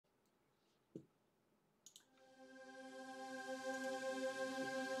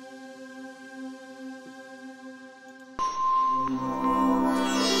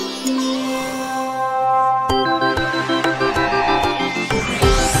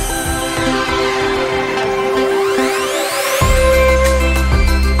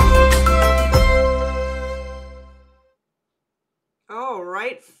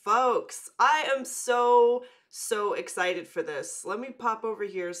So excited for this. Let me pop over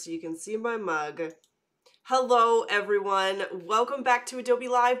here so you can see my mug. Hello, everyone. Welcome back to Adobe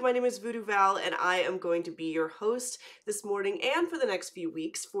Live. My name is VooDoo Val, and I am going to be your host this morning and for the next few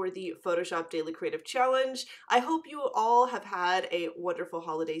weeks for the Photoshop Daily Creative Challenge. I hope you all have had a wonderful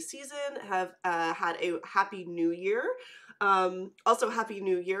holiday season, have had a happy new year. Also, happy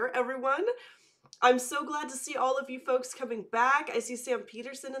new year, everyone. I'm so glad to see all of you folks coming back. I see Sam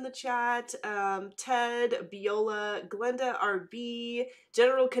Peterson in the chat, Ted, Biola, Glenda RB,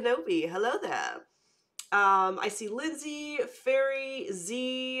 General Kenobi. Hello there. I see Lindsay, Ferry,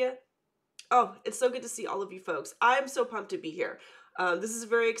 Z. Oh, it's so good to see all of you folks. I'm so pumped to be here. This is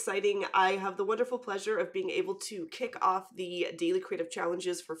very exciting. I have the wonderful pleasure of being able to kick off the daily creative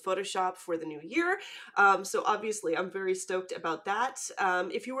challenges for Photoshop for the new year. So obviously I'm very stoked about that.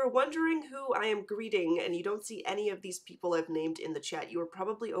 If you were wondering who I am greeting and you don't see any of these people I've named in the chat, you are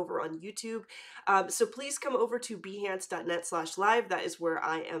probably over on YouTube. So please come over to behance.net/live. That is where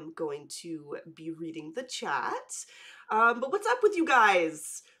I am going to be reading the chat. But what's up with you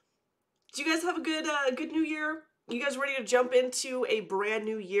guys? Do you guys have a good new year? You guys ready to jump into a brand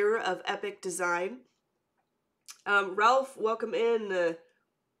new year of epic design? Ralph, welcome in.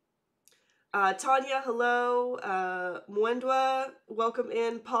 Tanya, hello. Mwendwa, welcome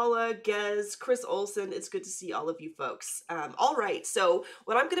in. Paula, Gez, Chris Olson, it's good to see all of you folks. All right, so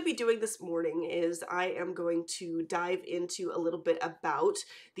what I'm going to be doing this morning is I am going to dive into a little bit about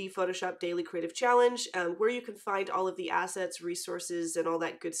the Photoshop Daily Creative Challenge, where you can find all of the assets, resources, and all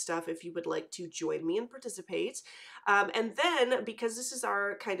that good stuff if you would like to join me and participate. And then, because this is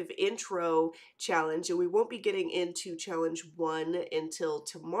our kind of intro challenge, and we won't be getting into challenge 1 until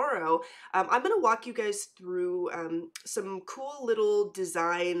tomorrow, I'm going to walk you guys through some cool little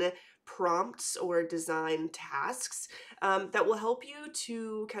design prompts or design tasks that will help you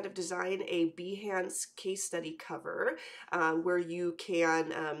to kind of design a Behance case study cover where you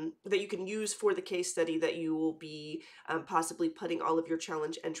can that you can use for the case study that you will be possibly putting all of your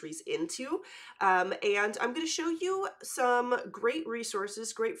challenge entries into. And I'm going to show you some great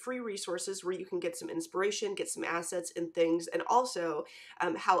resources, great free resources where you can get some inspiration, get some assets and things, and also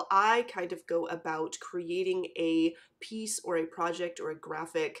how I kind of go about creating a piece or a project or a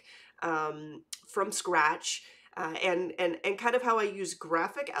graphic from scratch, and kind of how I use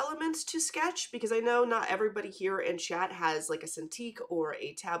graphic elements to sketch, because I know not everybody here in chat has like a Cintiq or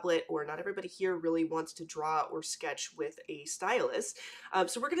a tablet, or not everybody here really wants to draw or sketch with a stylus.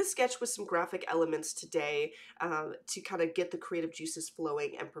 So we're going to sketch with some graphic elements today to kind of get the creative juices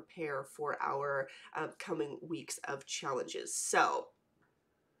flowing and prepare for our coming weeks of challenges. So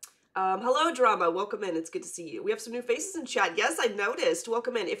hello, Drama. Welcome in. It's good to see you. We have some new faces in chat. Yes, I noticed.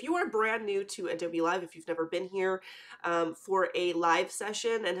 Welcome in. If you are brand new to Adobe Live, if you've never been here for a live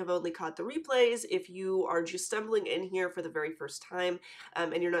session and have only caught the replays, if you are just stumbling in here for the very first time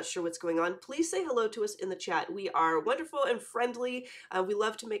and you're not sure what's going on, please say hello to us in the chat. We are wonderful and friendly. We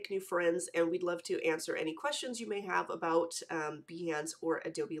love to make new friends, and we'd love to answer any questions you may have about Behance or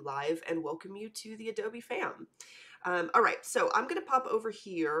Adobe Live and welcome you to the Adobe fam. All right, so I'm going to pop over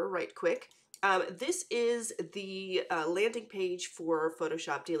here right quick. This is the landing page for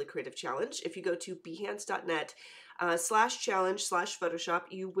Photoshop Daily Creative Challenge. If you go to behance.net /challenge/Photoshop,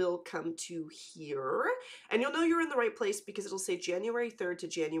 you will come to here, and you'll know you're in the right place because it'll say January 3rd to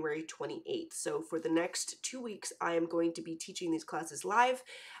January 28th. So for the next 2 weeks, I am going to be teaching these classes live,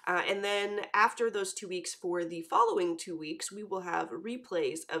 and then after those 2 weeks, for the following 2 weeks, we will have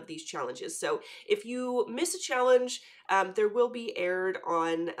replays of these challenges. So if you miss a challenge, there will be aired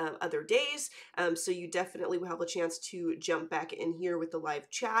on other days, so you definitely will have a chance to jump back in here with the live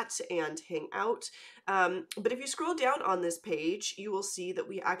chat and hang out. But if you scroll down on this page, you will see that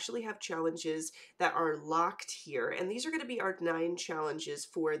we actually have challenges that are locked here, and these are going to be our 9 challenges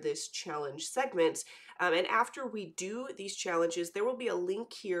for this challenge segment. And after we do these challenges, there will be a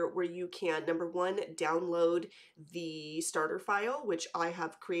link here where you can, number 1, download the starter file, which I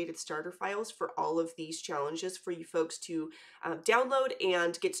have created starter files for all of these challenges for you folks to download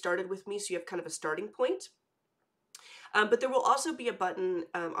and get started with me, so you have kind of a starting point. But there will also be a button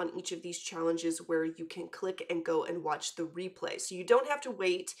on each of these challenges where you can click and go and watch the replay. So you don't have to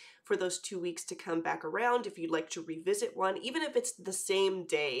wait for those 2 weeks to come back around if you'd like to revisit one. Even if it's the same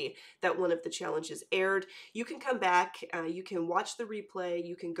day that one of the challenges aired, you can come back, you can watch the replay,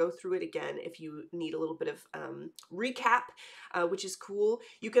 you can go through it again if you need a little bit of recap, which is cool.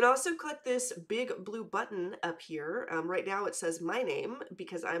 You can also click this big blue button up here. Right now it says my name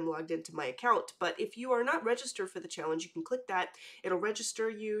because I'm logged into my account, but if you are not registered for the challenge, you can click that. It'll register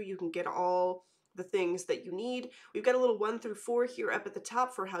you. You can get all the things that you need. We've got a little 1 through 4 here up at the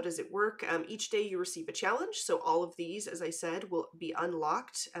top for how does it work. Each day you receive a challenge, so all of these, as I said, will be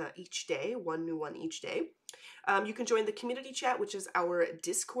unlocked each day, one new one each day. You can join the community chat, which is our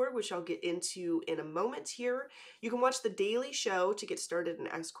Discord, which I'll get into in a moment here. You can watch the daily show to get started and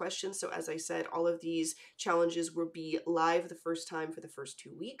ask questions. So as I said, all of these challenges will be live the first time for the first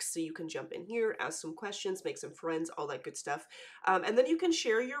 2 weeks. So you can jump in here, ask some questions, make some friends, all that good stuff. And then you can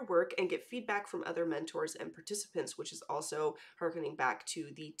share your work and get feedback from other mentors and participants, which is also harkening back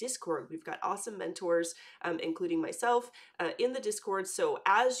to the Discord. We've got awesome mentors, including myself, in the Discord. So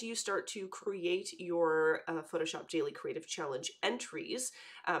as you start to create your Photoshop Daily Creative Challenge entries,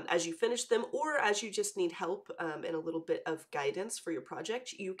 as you finish them, or as you just need help and a little bit of guidance for your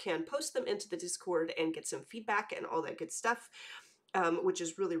project, you can post them into the Discord and get some feedback and all that good stuff, which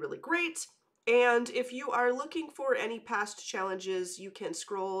is really, really great. And if you are looking for any past challenges, you can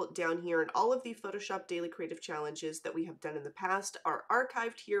scroll down here, and all of the Photoshop Daily Creative Challenges that we have done in the past are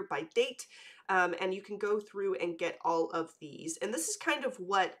archived here by date. And you can go through and get all of these. And this is kind of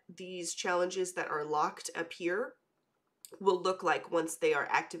what these challenges that are locked up here will look like once they are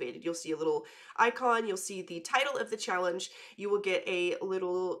activated. You'll see a little icon, you'll see the title of the challenge, you will get a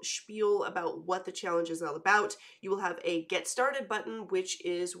little spiel about what the challenge is all about. You will have a get started button, which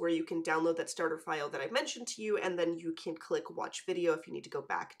is where you can download that starter file that I mentioned to you, and then you can click watch video if you need to go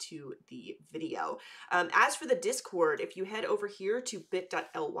back to the video. As for the Discord, if you head over here to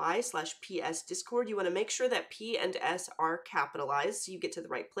bit.ly/PS Discord, you want to make sure that P and S are capitalized so you get to the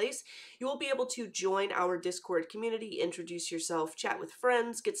right place. You will be able to join our Discord community, introduce yourself, chat with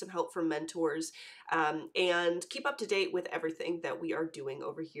friends, get some help from mentors, and keep up to date with everything that we are doing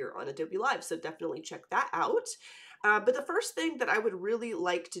over here on Adobe Live. So definitely check that out. But the first thing that I would really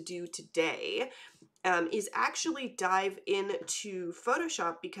like to do today is actually dive into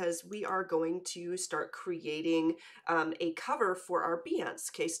Photoshop, because we are going to start creating a cover for our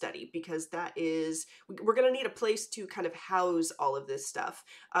Behance case study, because that is, we're going to need a place to kind of house all of this stuff.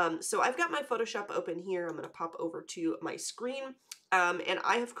 So I've got my Photoshop open here. I'm going to pop over to my screen, and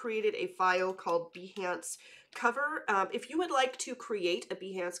I have created a file called Behance cover. If you would like to create a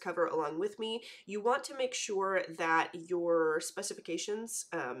Behance cover along with me, you want to make sure that your specifications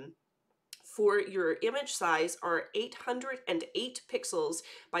for your image size are 808 pixels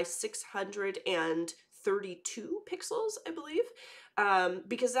by 632 pixels, I believe,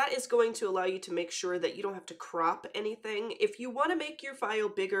 because that is going to allow you to make sure that you don't have to crop anything. If you want to make your file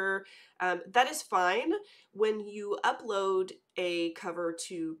bigger, that is fine. When you upload a cover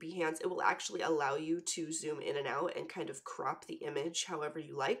to Behance, it will actually allow you to zoom in and out and kind of crop the image however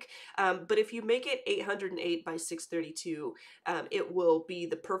you like. But if you make it 808 by 632, it will be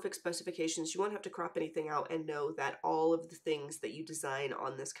the perfect specifications. You won't have to crop anything out, and know that all of the things that you design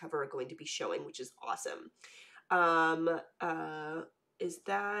on this cover are going to be showing, which is awesome. Is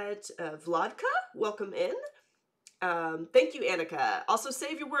that Vladka? Welcome in. Thank you, Annika. Also,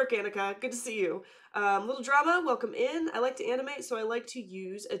 save your work, Annika. Good to see you. Little Drama, welcome in. I like to animate, so I like to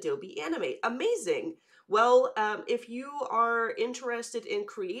use Adobe Animate. Amazing. Well, if you are interested in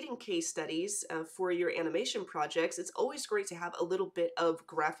creating case studies for your animation projects, it's always great to have a little bit of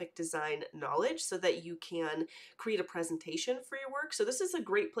graphic design knowledge so that you can create a presentation for your work. So this is a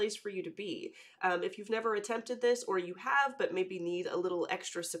great place for you to be. If you've never attempted this, or you have but maybe need a little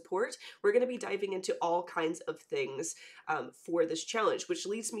extra support, we're going to be diving into all kinds of things for this challenge, which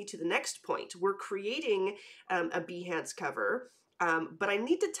leads me to the next point. We're creating a Behance cover. But I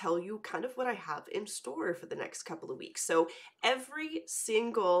need to tell you kind of what I have in store for the next couple of weeks. So every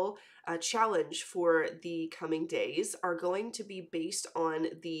single challenge for the coming days are going to be based on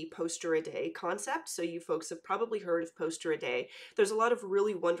the poster a day concept. So you folks have probably heard of poster a day. There's a lot of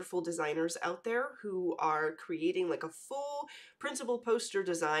really wonderful designers out there who are creating like a full printable poster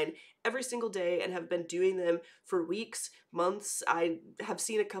design every single day and have been doing them for weeks, months. I have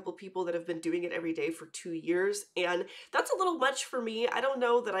seen a couple people that have been doing it every day for 2 years, and that's a little much for me. I don't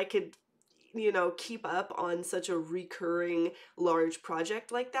know that I could, keep up on such a recurring large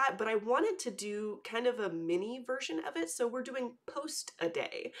project like that, but I wanted to do kind of a mini version of it. So we're doing post a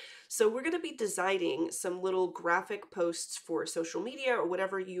day. So we're going to be designing some little graphic posts for social media or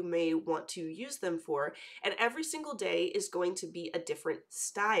whatever you may want to use them for. And every single day is going to be a different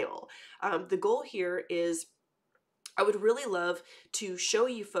style. The goal here is I would really love to show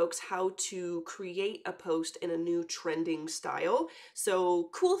you folks how to create a post in a new trending style. So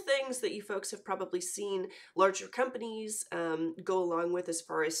cool things that you folks have probably seen larger companies go along with as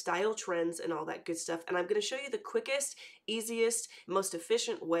far as style trends and all that good stuff. And I'm going to show you the quickest, easiest, most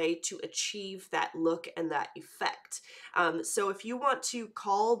efficient way to achieve that look and that effect. So if you want to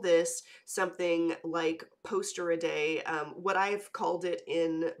call this something like poster a day, what I've called it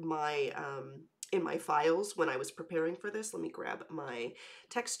in my files when I was preparing for this, let me grab my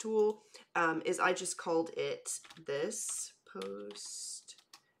text tool, is I just called it this post,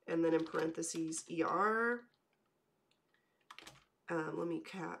 and then in parentheses ER. Let me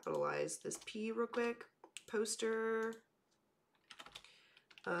capitalize this P real quick. Poster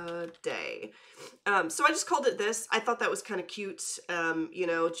day. So I just called it this. I thought that was kind of cute, you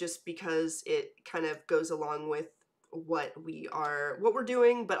know, just because it kind of goes along with what we're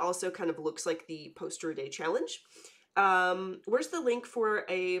doing, but also kind of looks like the poster a day challenge. Where's the link for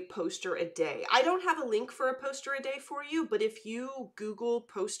a poster a day? I don't have a link for a poster a day for you, but if you Google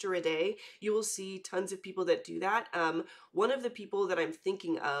poster a day, you will see tons of people that do that. One of the people that I'm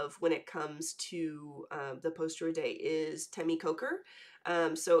thinking of when it comes to the poster a day is Temi Coker.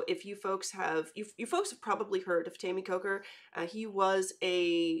 So if you folks have, you folks have probably heard of Temi Coker. He was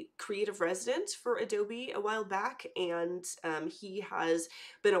a creative resident for Adobe a while back, and he has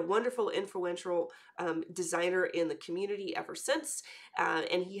been a wonderful, influential designer in the community ever since.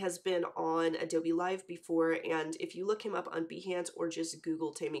 And he has been on Adobe Live before, and if you look him up on Behance or just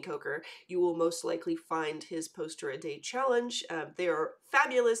Google Temi Coker, you will most likely find his poster a day challenge. They are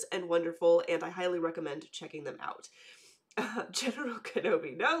fabulous and wonderful, and I highly recommend checking them out. General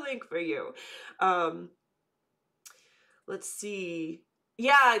Kenobi, no link for you. Let's see.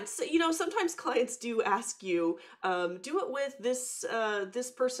 Yeah, it's, you know, sometimes clients do ask you, do it with this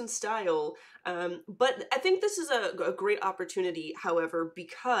person's style. But I think this is a great opportunity, however,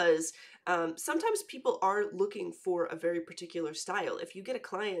 because sometimes people are looking for a very particular style. If you get a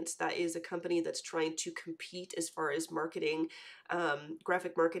client that is a company that's trying to compete as far as marketing,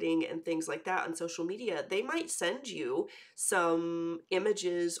 graphic marketing and things like that on social media, they might send you some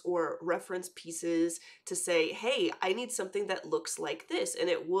images or reference pieces to say, hey, I need something that looks like this. And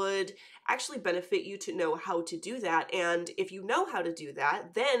it would actually benefit you to know how to do that. And if you know how to do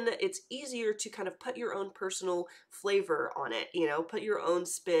that, then it's easier to kind of put your own personal flavor on it, you know, put your own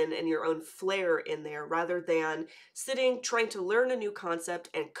spin and your own flair in there rather than sitting trying to learn a new concept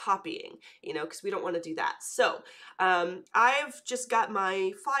and copying, you know, because we don't want to do that. So I've just got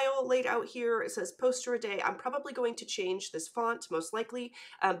my file laid out here. It says poster a day. I'm probably going to change this font most likely.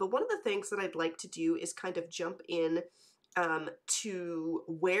 But one of the things that I'd like to do is kind of jump in to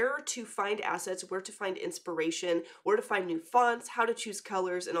where to find assets, where to find inspiration, where to find new fonts, how to choose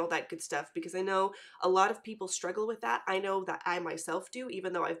colors and all that good stuff, because I know a lot of people struggle with that. I know that I myself do,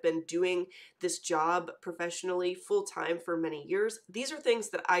 even though I've been doing this job professionally full time for many years. These are things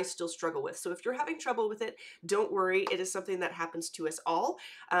that I still struggle with. So if you're having trouble with it, don't worry. It is something that happens to us all.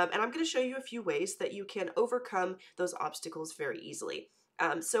 And I'm going to show you a few ways that you can overcome those obstacles very easily.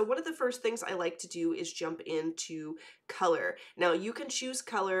 So one of the first things I like to do is jump into color. Now you can choose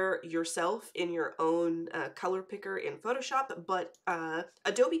color yourself in your own color picker in Photoshop, but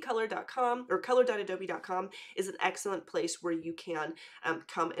adobecolor.com or color.adobe.com is an excellent place where you can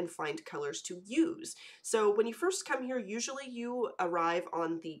come and find colors to use. So when you first come here, usually you arrive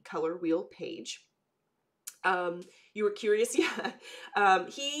on the color wheel page. You were curious, yeah.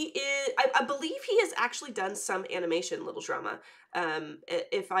 He is, I believe he has actually done some animation, Little Drama.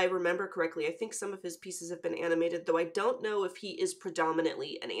 If I remember correctly, I think some of his pieces have been animated, though I don't know if he is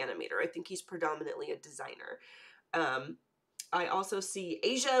predominantly an animator. I think he's predominantly a designer. I also see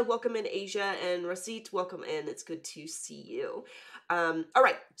Asia, welcome in Asia, and Rasit, welcome in. It's good to see you. All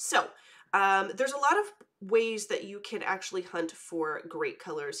right, so there's a lot of ways that you can actually hunt for great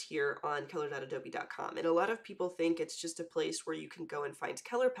colors here on color.adobe.com. And a lot of people think it's just a place where you can go and find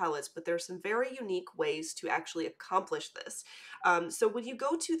color palettes, but there's some very unique ways to actually accomplish this. So when you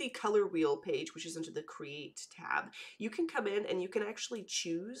go to the color wheel page, which is under the Create tab, you can come in and you can actually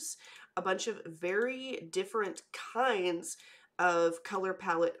choose a bunch of very different kinds of color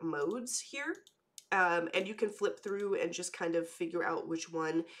palette modes here. And you can flip through and just kind of figure out which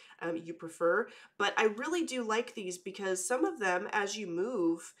one you prefer. But I really do like these because some of them, as you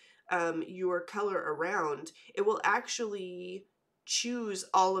move your color around, it will actually choose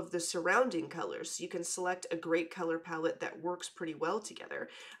all of the surrounding colors. You can select a great color palette that works pretty well together.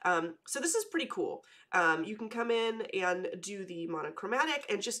 So this is pretty cool. You can come in and do the monochromatic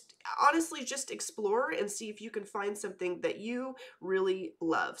and just honestly just explore and see if you can find something that you really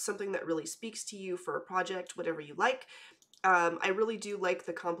love, something that really speaks to you for a project, whatever you like. I really do like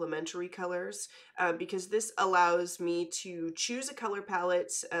the complementary colors because this allows me to choose a color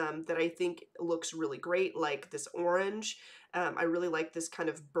palette that I think looks really great, like this orange. I really like this kind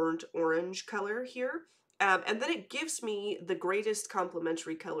of burnt orange color here. And then it gives me the greatest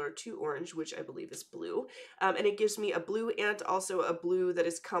complementary color to orange, which I believe is blue. And it gives me a blue and also a blue that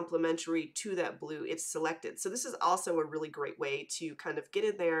is complementary to that blue it's selected. So this is also a really great way to kind of get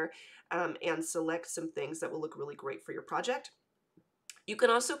in there and select some things that will look really great for your project. You can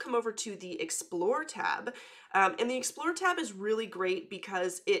also come over to the Explore tab, and the Explore tab is really great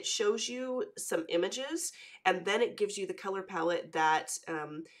because it shows you some images, and then it gives you the color palette that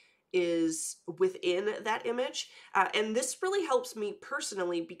is within that image. And this really helps me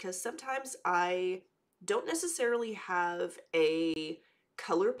personally because sometimes I don't necessarily have a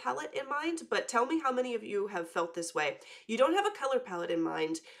color palette in mind, but tell me how many of you have felt this way. You don't have a color palette in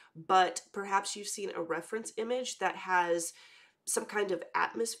mind, but perhaps you've seen a reference image that has some kind of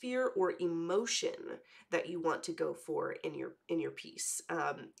atmosphere or emotion that you want to go for in your piece.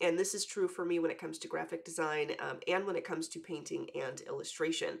 And this is true for me when it comes to graphic design and when it comes to painting and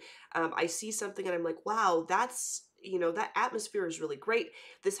illustration. I see something and I'm like, wow, that's, you know, that atmosphere is really great.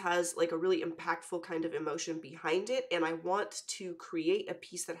 This has like a really impactful kind of emotion behind it, and I want to create a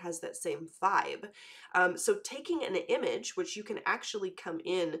piece that has that same vibe. So taking an image, which you can actually come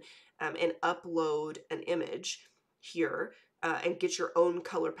in and upload an image here, and get your own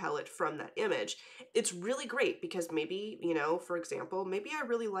color palette from that image. It's really great because maybe, you know, for example, maybe I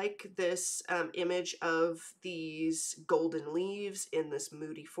really like this image of these golden leaves in this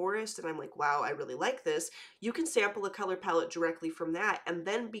moody forest, and I'm like, wow, I really like this. You can sample a color palette directly from that, and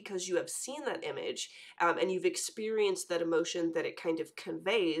then because you have seen that image and you've experienced that emotion that it kind of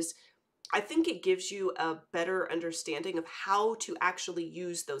conveys, I think it gives you a better understanding of how to actually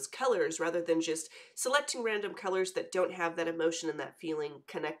use those colors rather than just selecting random colors that don't have that emotion and that feeling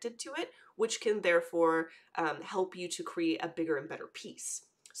connected to it, which can therefore help you to create a bigger and better piece.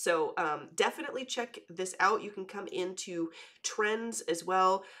 So definitely check this out. You can come into trends as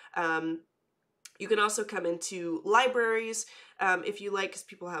well. You can also come into libraries if you like, because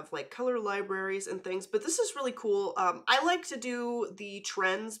people have like color libraries and things, but this is really cool. I like to do the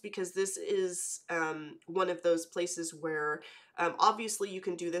trends because this is one of those places where obviously you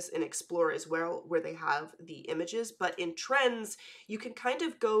can do this in Explore as well, where they have the images, but in trends, you can kind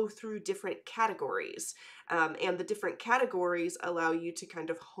of go through different categories. And the different categories allow you to kind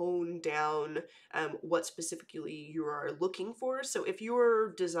of hone down what specifically you are looking for. So if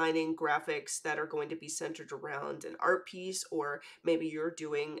you're designing graphics that are going to be centered around an art piece, or maybe you're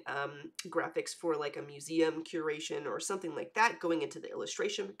doing graphics for like a museum curation or something like that, going into the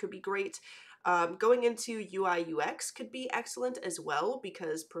illustration could be great. Going into UI UX could be excellent as well,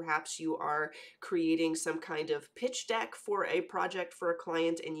 because perhaps you are creating some kind of pitch deck for a project for a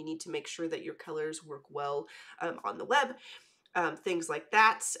client and you need to make sure that your colors work well on the web. Things like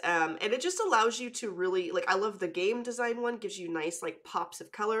that. And it just allows you to really, like, I love the game design one, gives you nice like pops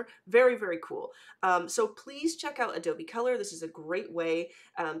of color. Very, very cool. So please check out Adobe Color. This is a great way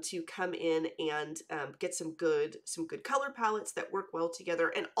to come in and get some good color palettes that work well together,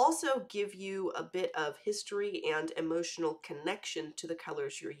 and also give you a bit of history and emotional connection to the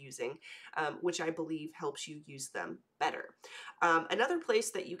colors you're using, which I believe helps you use them better. Another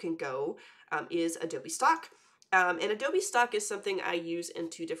place that you can go is Adobe Stock. And Adobe Stock is something I use in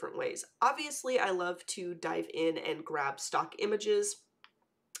two different ways. Obviously, I love to dive in and grab stock images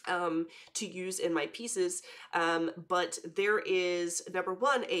to use in my pieces, but there is, number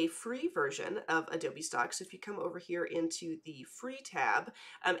one, a free version of Adobe Stock. So if you come over here into the free tab,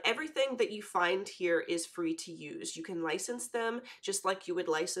 everything that you find here is free to use. You can license them just like you would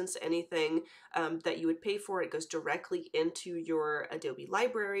license anything that you would pay for. It goes directly into your Adobe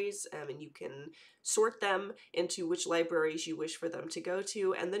libraries, and you can sort them into which libraries you wish for them to go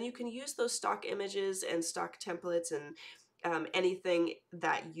to, and then you can use those stock images and stock templates and anything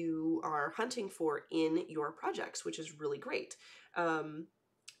that you are hunting for in your projects, which is really great.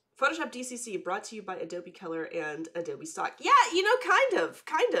 Photoshop DCC brought to you by Adobe Color and Adobe Stock. Yeah, you know,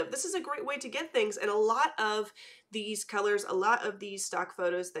 kind of. This is a great way to get things, and a lot of these colors, a lot of these stock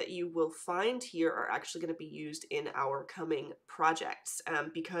photos that you will find here are actually going to be used in our coming projects,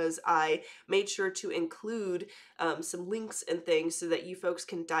 because I made sure to include some links and things so that you folks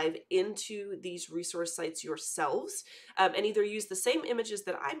can dive into these resource sites yourselves, and either use the same images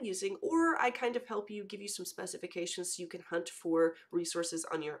that I'm using, or I kind of help you, give you some specifications so you can hunt for resources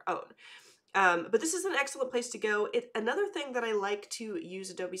on your own. But this is an excellent place to go. Another thing that I like to use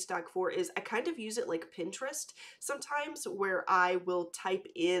Adobe Stock for is I kind of use it like Pinterest sometimes, where I will type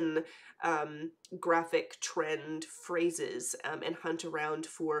in graphic trend phrases, and hunt around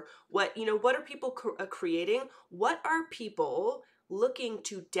for what are people creating? What are people looking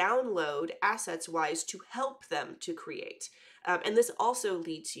to download assets wise to help them to create? And this also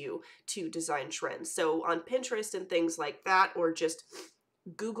leads you to design trends. So on Pinterest and things like that, or just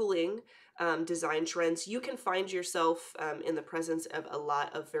Googling design trends, you can find yourself in the presence of a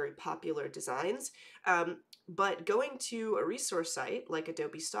lot of very popular designs. But going to a resource site like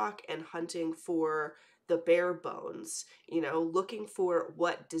Adobe Stock and hunting for the bare bones, looking for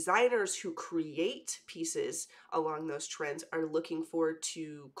what designers who create pieces along those trends are looking for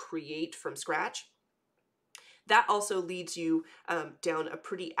to create from scratch, that also leads you down a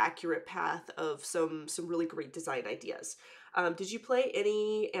pretty accurate path of some really great design ideas. Did you play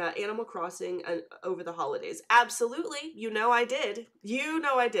any Animal Crossing over the holidays? Absolutely. I did.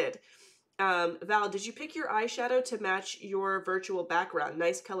 I did. Val, did you pick your eyeshadow to match your virtual background?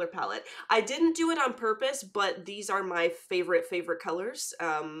 Nice color palette. I didn't do it on purpose, but these are my favorite colors.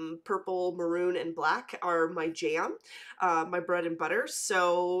 Purple, maroon, and black are my jam, my bread and butter.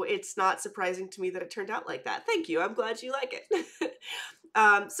 So it's not surprising to me that it turned out like that. Thank you. I'm glad you like it.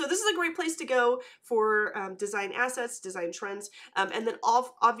 So this is a great place to go for design assets, design trends, and then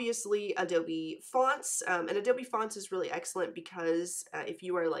obviously Adobe Fonts. And Adobe Fonts is really excellent because if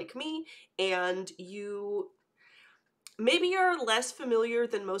you are like me and maybe you're less familiar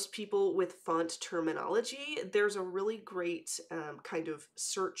than most people with font terminology, there's a really great kind of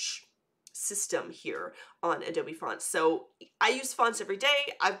search system here on Adobe Fonts. So I use fonts every day.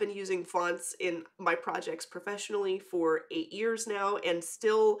 I've been using fonts in my projects professionally for 8 years now, and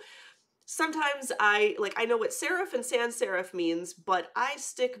still sometimes I know what serif and sans serif means, but I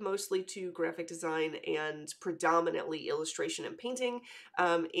stick mostly to graphic design and predominantly illustration and painting,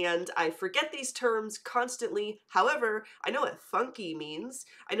 and I forget these terms constantly. However, I know what funky means.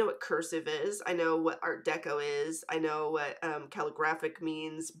 I know what cursive is. I know what Art Deco is. I know what calligraphic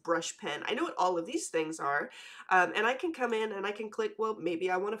means, brush pen. I know what all of these things are, and I can come in and I can click, well,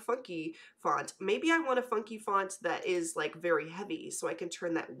 maybe I want a funky font. Maybe I want a funky font that is like very heavy, so I can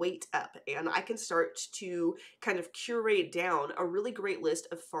turn that weight up, and I can start to kind of curate down a really great list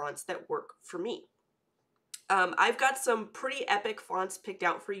of fonts that work for me. I've got some pretty epic fonts picked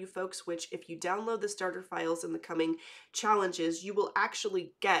out for you folks, which if you download the starter files in the coming challenges, you will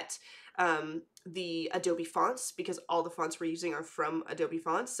actually get the Adobe fonts, because all the fonts we're using are from Adobe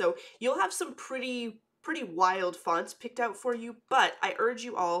Fonts. So you'll have some pretty wild fonts picked out for you, but I urge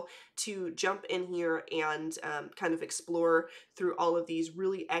you all to jump in here and kind of explore through all of these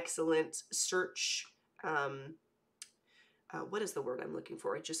really excellent search, what is the word I'm looking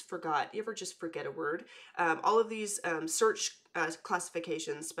for? I just forgot. You ever just forget a word? All of these search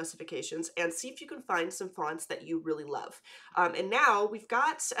classifications, specifications, and see if you can find some fonts that you really love. And now we've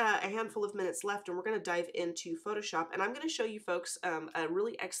got a handful of minutes left, and we're going to dive into Photoshop, and I'm going to show you folks a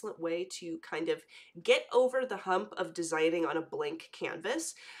really excellent way to kind of get over the hump of designing on a blank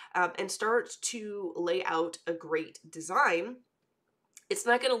canvas, and start to lay out a great design. It's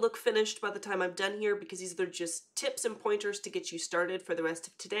not going to look finished by the time I'm done here, because these are just tips and pointers to get you started for the rest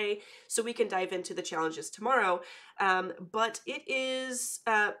of today, so we can dive into the challenges tomorrow. But it is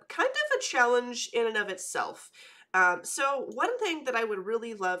kind of a challenge in and of itself. So one thing that I would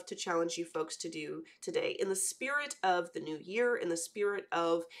really love to challenge you folks to do today, in the spirit of the new year, in the spirit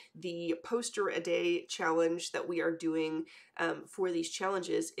of the poster a day challenge that we are doing for these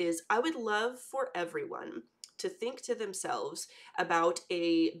challenges, is I would love for everyone to think to themselves about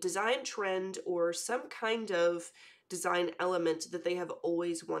a design trend or some kind of design element that they have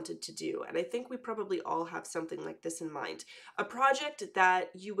always wanted to do. And I think we probably all have something like this in mind. A project that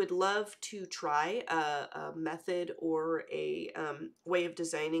you would love to try, a method or a way of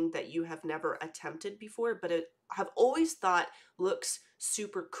designing that you have never attempted before, but have always thought looks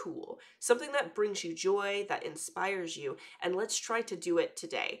super cool. Something that brings you joy, that inspires you, and let's try to do it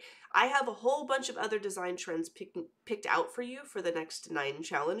today. I have a whole bunch of other design trends picked out for you for the next 9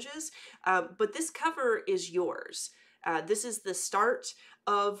 challenges, but this cover is yours. This is the start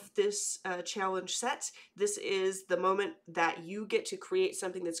of this challenge set. This is the moment that you get to create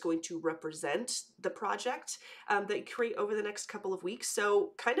something that's going to represent the project that you create over the next couple of weeks.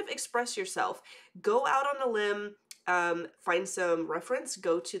 So kind of express yourself. Go out on a limb, find some reference,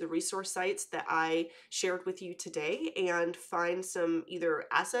 go to the resource sites that I shared with you today and find some either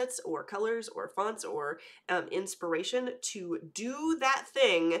assets or colors or fonts or inspiration to do that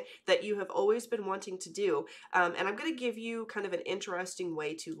thing that you have always been wanting to do. And I'm going to give you kind of an interesting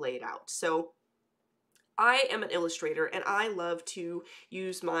way to lay it out. So I am an illustrator and I love to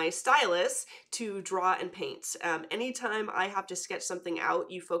use my stylus to draw and paint. Anytime I have to sketch something out,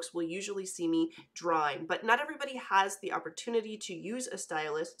 you folks will usually see me drawing, but not everybody has the opportunity to use a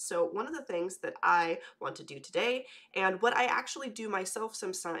stylus. So one of the things that I want to do today, and what I actually do myself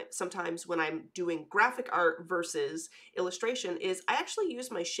sometimes when I'm doing graphic art versus illustration, is I actually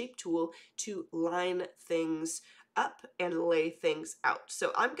use my shape tool to line things up and lay things out.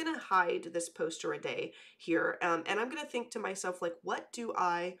 So I'm gonna hide this poster a day here, and I'm gonna think to myself, like, what do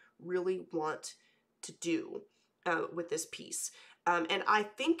I really want to do with this piece? And I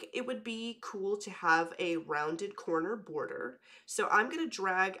think it would be cool to have a rounded corner border. So I'm gonna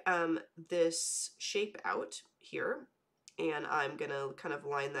drag this shape out here, and I'm gonna kind of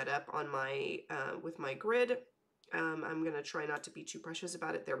line that up on my with my grid. I'm gonna try not to be too precious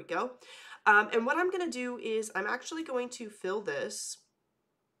about it. There we go. And what I'm gonna do is I'm actually going to fill this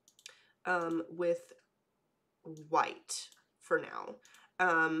with white for now.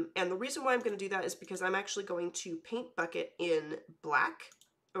 And the reason why I'm going to do that is because I'm actually going to paint bucket in black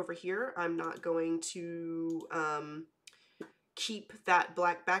over here. I'm not going to keep that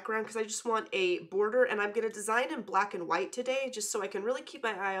black background because I just want a border, and I'm going to design in black and white today just so I can really keep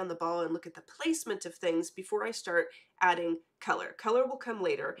my eye on the ball and look at the placement of things before I start adding color. Color will come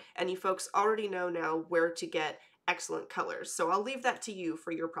later, and you folks already know now where to get excellent colors. So I'll leave that to you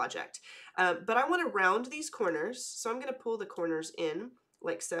for your project. But I want to round these corners, so I'm going to pull the corners in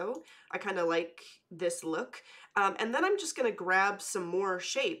like so. I kind of like this look. And then I'm just going to grab some more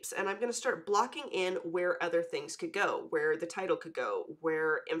shapes and I'm going to start blocking in where other things could go, where the title could go,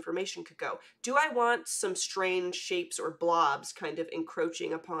 where information could go. Do I want some strange shapes or blobs kind of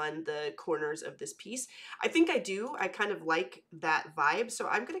encroaching upon the corners of this piece? I think I do. I kind of like that vibe. So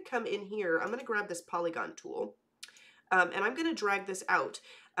I'm going to come in here. I'm going to grab this polygon tool. And I'm going to drag this out.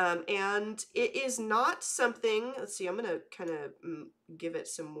 And it is not something, let's see, I'm going to kind of give it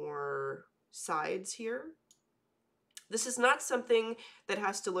some more sides here. This is not something that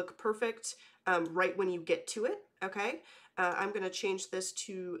has to look perfect right when you get to it, okay? I'm going to change this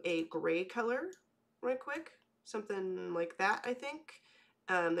to a gray color right quick. Something like that, I think.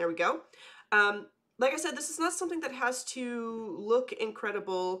 There we go. Like I said, this is not something that has to look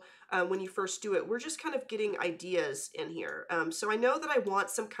incredible when you first do it. We're just kind of getting ideas in here. So I know that I want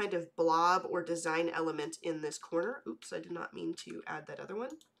some kind of blob or design element in this corner. Oops, I did not mean to add that other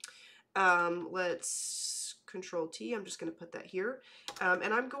one. Let's Control T. I'm just going to put that here.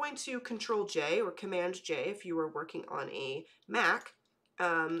 And I'm going to Control J or Command J if you are working on a Mac.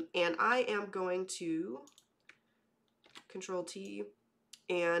 And I am going to Control T.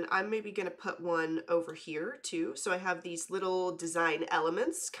 And I'm maybe going to put one over here too. So I have these little design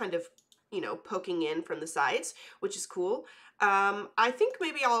elements kind of, you know, poking in from the sides, which is cool. I think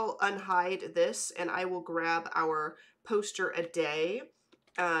maybe I'll unhide this and I will grab our poster a day.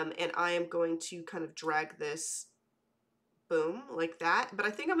 And I am going to kind of drag this, boom, like that. But I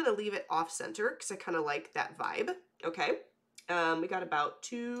think I'm going to leave it off center because I kind of like that vibe. Okay. We got about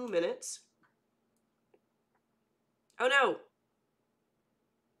 2 minutes. Oh no.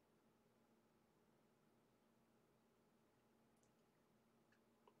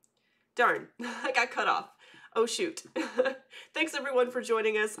 Darn, I got cut off. Oh shoot. Thanks everyone for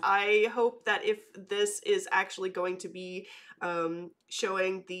joining us. I hope that if this is actually going to be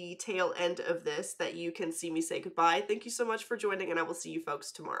showing the tail end of this, that you can see me say goodbye. Thank you so much for joining, and I will see you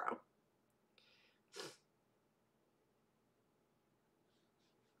folks tomorrow.